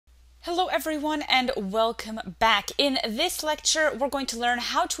Hello everyone and welcome back. In this lecture, we're going to learn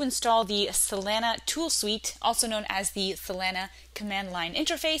how to install the Solana Tool Suite, also known as the Solana command line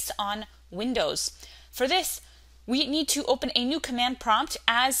interface on Windows. For this, we need to open a new command prompt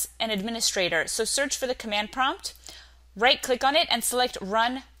as an administrator. So search for the command prompt, right-click on it and select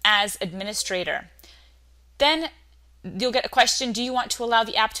Run as Administrator. Then you'll get a question, do you want to allow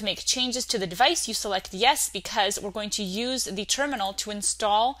the app to make changes to the device? You select yes, because we're going to use the terminal to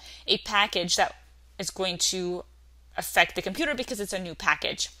install a package that is going to affect the computer because it's a new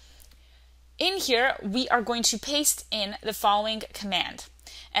package. In here, we are going to paste in the following command.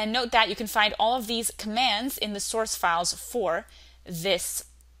 And note that you can find all of these commands in the source files for this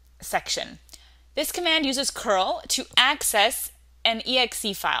section. This command uses curl to access an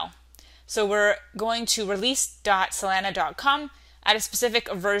exe file. So we're going to release.solana.com at a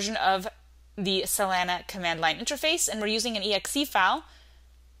specific version of the Solana command line interface, and we're using an exe file,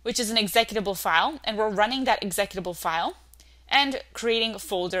 which is an executable file, and we're running that executable file and creating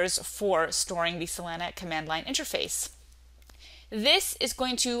folders for storing the Solana command line interface. This is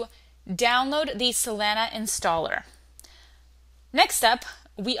going to download the Solana installer. Next up,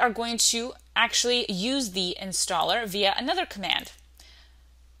 we are going to actually use the installer via another command.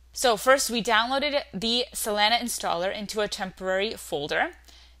 So first we downloaded the Solana installer into a temporary folder,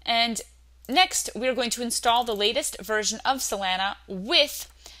 and next we're going to install the latest version of Solana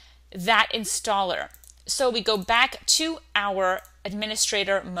with that installer. So we go back to our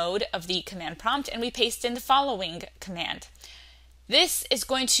administrator mode of the command prompt and we paste in the following command. This is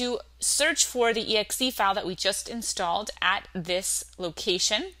going to search for the exe file that we just installed at this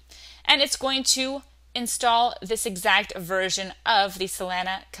location, and it's going to install this exact version of the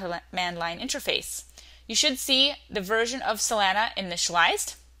Solana command line interface. You should see the version of Solana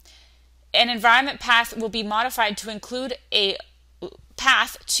initialized. An environment path will be modified to include a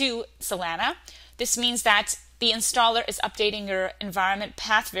path to Solana. This means that the installer is updating your environment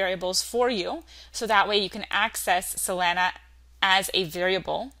path variables for you, so that way you can access Solana as a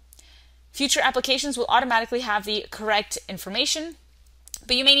variable. Future applications will automatically have the correct information,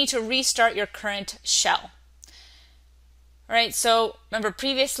 but you may need to restart your current shell. All right, so remember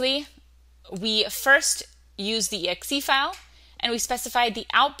previously we first used the exe file and we specified the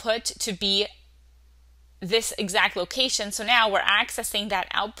output to be this exact location. So now we're accessing that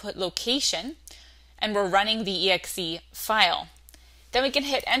output location and we're running the exe file. Then we can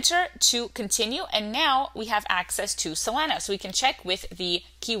hit enter to continue, and now we have access to Solana. So we can check with the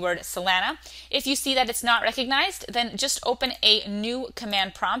keyword Solana. If you see that it's not recognized, then just open a new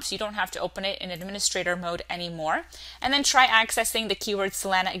command prompt. So you don't have to open it in administrator mode anymore. And then try accessing the keyword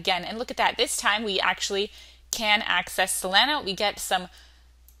Solana again. And look at that. This time we actually can access Solana. We get some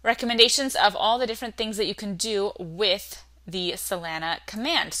recommendations of all the different things that you can do with the Solana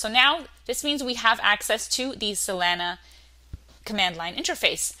command. So now this means we have access to the Solana command line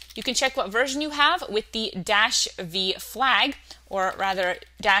interface. You can check what version you have with the -v flag, or rather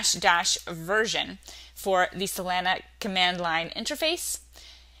 -- version for the Solana command line interface.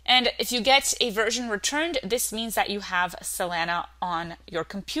 And if you get a version returned, this means that you have Solana on your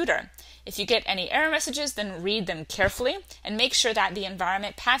computer. If you get any error messages, then read them carefully and make sure that the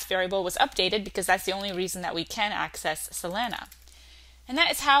environment path variable was updated, because that's the only reason that we can access Solana. And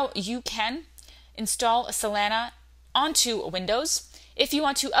that is how you can install Solana onto Windows. If you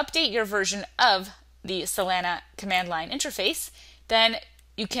want to update your version of the Solana command line interface, then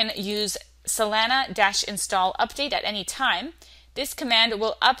you can use Solana-install update at any time. This command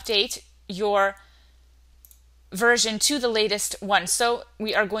will update your version to the latest one. So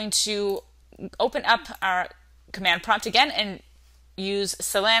we are going to open up our command prompt again and use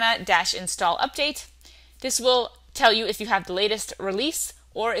Solana-install update. This will tell you if you have the latest release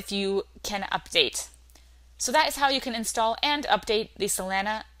or if you can update. So that is how you can install and update the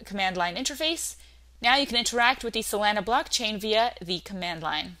Solana command line interface. Now you can interact with the Solana blockchain via the command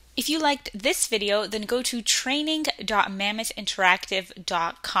line. If you liked this video, then go to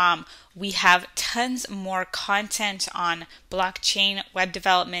training.mammoethinteractive.com. We have tons more content on blockchain, web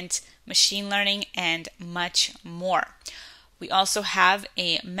development, machine learning, and much more. We also have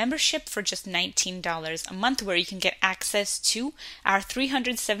a membership for just $19 a month where you can get access to our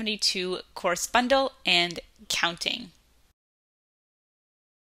 372 course bundle and counting.